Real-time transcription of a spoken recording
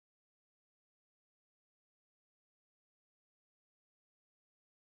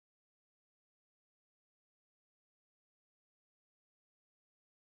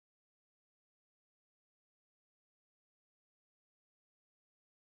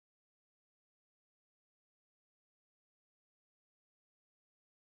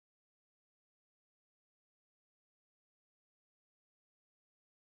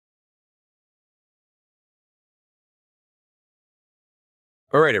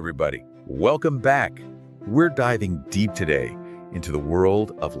All right, everybody, welcome back. We're diving deep today into the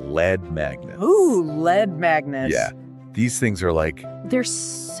world of lead magnets. Ooh, lead magnets. Yeah, these things are like They're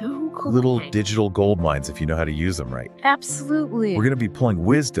so cool. little digital gold mines if you know how to use them right. Absolutely. We're going to be pulling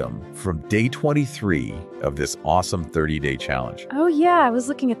wisdom from day 23 of this awesome 30-day challenge. Oh, yeah, I was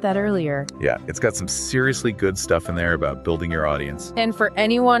looking at that earlier. Yeah, it's got some seriously good stuff in there about building your audience. And for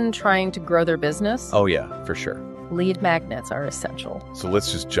anyone trying to grow their business, Oh, yeah, for sure. lead magnets are essential. So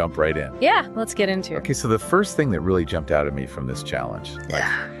let's just jump right in. Yeah, let's get into it. Okay, so the first thing that really jumped out at me from this challenge,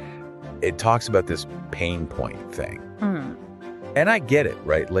 it talks about this pain point thing. Hmm. And I get it,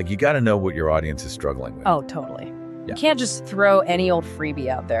 right? Like, you got to know what your audience is struggling with. Oh, totally. Yeah. You can't just throw any old freebie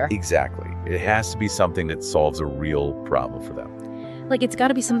out there. Exactly. It has to be something that solves a real problem for them. Like, it's got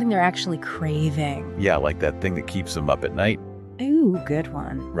to be something they're actually craving. Yeah, like that thing that keeps them up at night. Ooh, good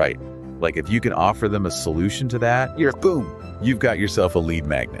one. Right. Like, if you can offer them a solution to that, you've got yourself a lead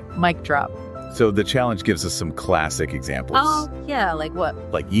magnet. Mic drop. So the challenge gives us some classic examples. Oh, yeah, like what?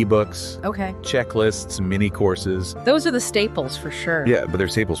 Like ebooks, Okay. checklists, mini courses. Those are the staples for sure. Yeah, but they're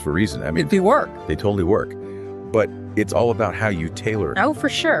staples for a reason. I mean, They work. they totally work. But it's all about how you tailor it. Oh, for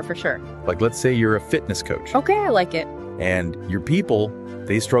sure, for sure. Like, let's say you're a fitness coach Okay, I like it. and your people,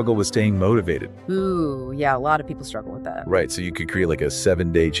 they struggle with staying motivated. Ooh, yeah, a lot of people struggle with that. Right, so you could create like a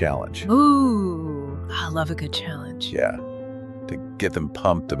 7-day challenge. Ooh, I love a good challenge. Yeah, to get them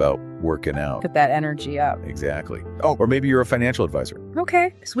pumped about working out. Get that energy up. Exactly. Oh, or maybe you're a financial advisor.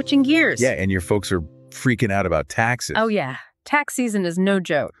 Okay, switching gears. Yeah, and your folks are freaking out about taxes. Oh, yeah. Tax season is no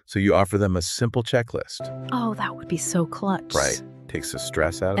joke. So you offer them a simple checklist. Oh, that would be so clutch. Right. Takes the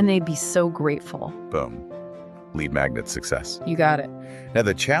stress out of And they'd be so grateful. Boom. Lead magnet success. You got it. Now,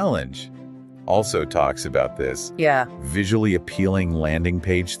 the challenge also talks about this Yeah, visually appealing landing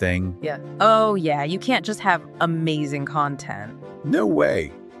page thing. yeah. Oh, yeah, you can't just have amazing content. No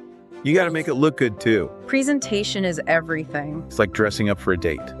way. You got to make it look good, too. Presentation is everything. It's like dressing up for a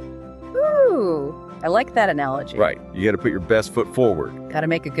date. Ooh, I like that analogy. Right. You got to put your best foot forward. Got to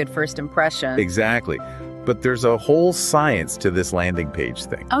make a good first impression. Exactly. But there's a whole science to this landing page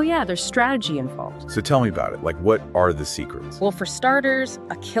thing. Oh, yeah, there's strategy involved. So tell me about it. Like, what are the secrets? Well, for starters,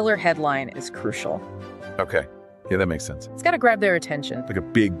 a killer headline is crucial. Okay. Yeah, that makes sense. It's got to grab their attention. Like a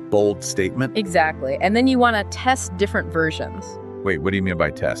big, bold statement. Exactly. And then you want to test different versions. Wait, what do you mean by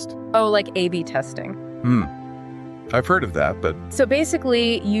test? Oh, like A/B testing. I've heard of that, but So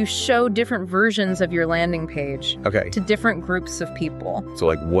basically, you show different versions of your landing page okay. to different groups of people. So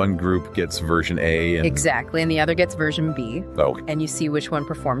like one group gets version A and Exactly. And the other gets version B. oh, And you see which one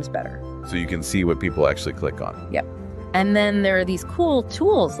performs better. so you can see what people actually click on. Yep. And then there are these cool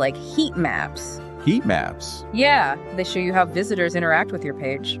tools like heat maps. Heat maps. Yeah, they show you how visitors interact with your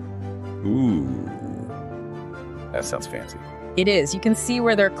page. Ooh. That sounds fancy. It is. You can see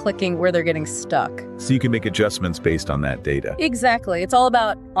where they're clicking, where they're getting stuck. So you can make adjustments based on that data. Exactly. It's all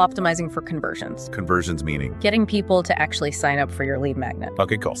about optimizing for conversions, Conversions meaning. getting people to actually sign up for your lead magnet.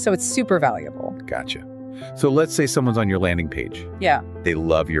 Okay, cool. So it's super valuable. Gotcha. So let's say someone's on your landing page. Yeah. They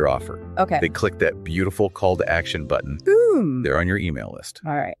love your offer. Okay. They click that beautiful call to action button. Boom. They're on your email list.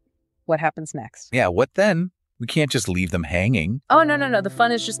 All right. What happens next? Yeah, what then? We can't just leave them hanging. Oh, no. The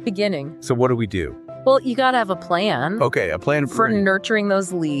fun is just beginning. So what do we do? Well, you got to have a plan Okay, a plan for nurturing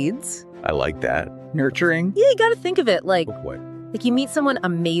those leads. I like that. Nurturing? Yeah, you got to think of it like What? you meet someone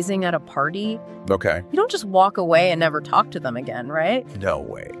amazing at a party. Okay. You don't just walk away and never talk to them again, right? No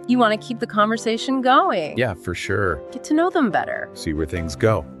way. You want to keep the conversation going. Yeah, for sure. Get to know them better. See where things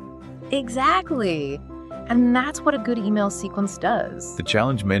go. Exactly. And that's what a good email sequence does. The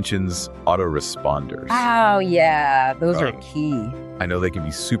challenge mentions autoresponders. Oh, yeah. Those are Right. key. I know they can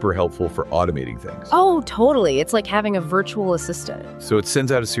be super helpful for automating things. Oh, totally. It's like having a virtual assistant. So it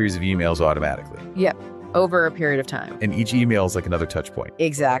sends out a series of emails automatically. Yep. Over a period of time. And each email is like another touch point.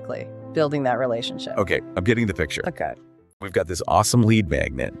 Exactly. Building that relationship. Okay, I'm getting the picture. Okay. We've got this awesome lead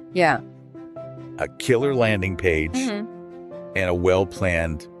magnet, Yeah. a killer landing page, Mhm. and a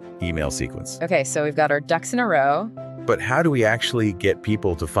well-planned email sequence. Okay, so we've got our ducks in a row. But how do we actually get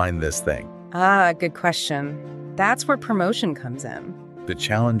people to find this thing? Ah, good question. That's where promotion comes in. The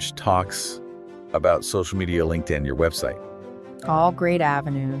challenge talks about social media, LinkedIn, your website. All great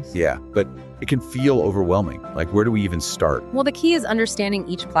avenues. Yeah, but it can feel overwhelming. Like, where do we even start? Well, the key is understanding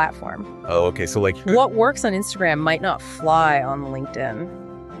each platform. Oh, okay, so like, What works on Instagram might not fly on LinkedIn.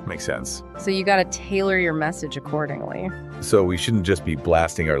 makes sense. So you got to tailor your message accordingly. So we shouldn't just be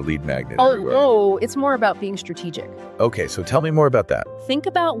blasting our lead magnet everywhere. Oh, it's more about being strategic. Okay, so tell me more about that. Think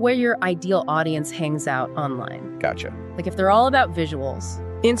about where your ideal audience hangs out online. Gotcha. Like if they're all about visuals,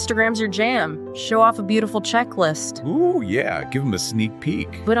 Instagram's your jam. Show off a beautiful checklist. Ooh, yeah, give them a sneak peek.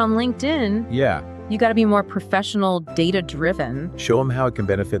 But on LinkedIn, Yeah, you got to be more professional, data-driven. show them how it can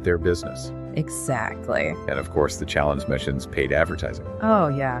benefit their business. Exactly. And of course, the challenge mentions paid advertising. Oh,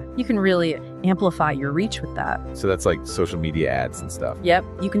 yeah. You can really amplify your reach with that. So that's like social media ads and stuff. Yep.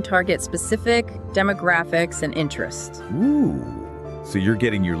 You can target specific demographics and interests. Ooh, so you're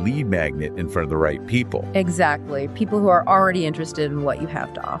getting your lead magnet in front of the right people. Exactly. People who are already interested in what you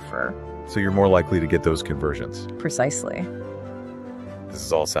have to offer. So you're more likely to get those conversions. Precisely. This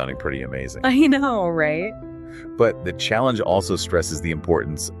is all sounding pretty amazing. I know, right? But the challenge also stresses the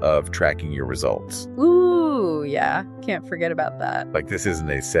importance of tracking your results. Ooh, yeah. Can't forget about that. Like, this isn't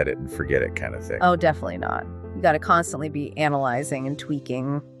a set it and forget it kind of thing. Oh, definitely not. You got to constantly be analyzing and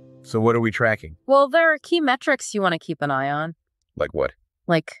tweaking. So what are we tracking? Well, there are key metrics you want to keep an eye on, Like what?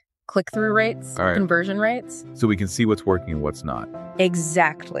 like click-through rates, All right. conversion rates. So we can see what's working and what's not.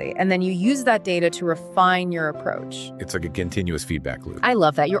 Exactly. And then you use that data to refine your approach. It's like a continuous feedback loop. I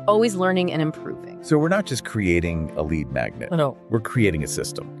love that. You're always learning and improving. So we're not just creating a lead magnet. No, We're creating a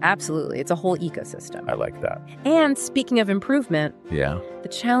system. absolutely. It's a whole ecosystem. I like that. And speaking of improvement, Yeah. the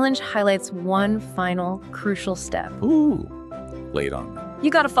challenge highlights one final crucial step. Ooh. Lay it on me.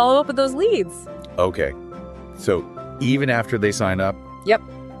 You got to follow up with those leads. Okay. So even after they sign up, Yep.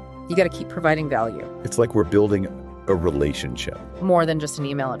 You got to keep providing value. it's like we're building a relationship. More than just an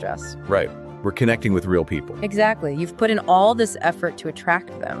email address. Right. We're connecting with real people. Exactly. You've put in all this effort to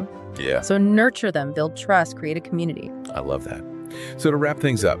attract them. Yeah. So nurture them, build trust, create a community. I love that. So to wrap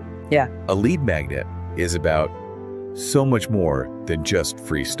things up, Yeah. a lead magnet is about so much more than just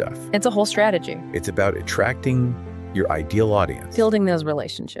free stuff. It's a whole strategy. It's about attracting your ideal audience Building those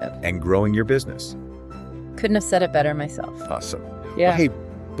relationships. and growing your business. Couldn't have said it better myself. Awesome. Yeah. Well, hey,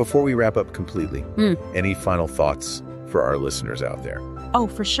 before we wrap up completely, Hmm. any final thoughts for our listeners out there? Oh,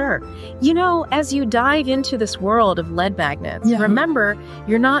 for sure. You know, as you dive into this world of lead magnets, Yeah. remember,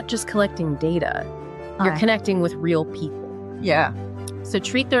 you're not just collecting data. You're Aye. connecting with real people. Yeah. So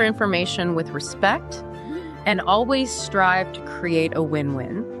treat their information with respect and always strive to create a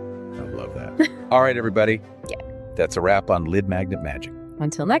win-win. I love that. All right, everybody. Yeah. That's a wrap on Lead Magnet Magic.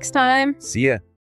 Until next time. See ya.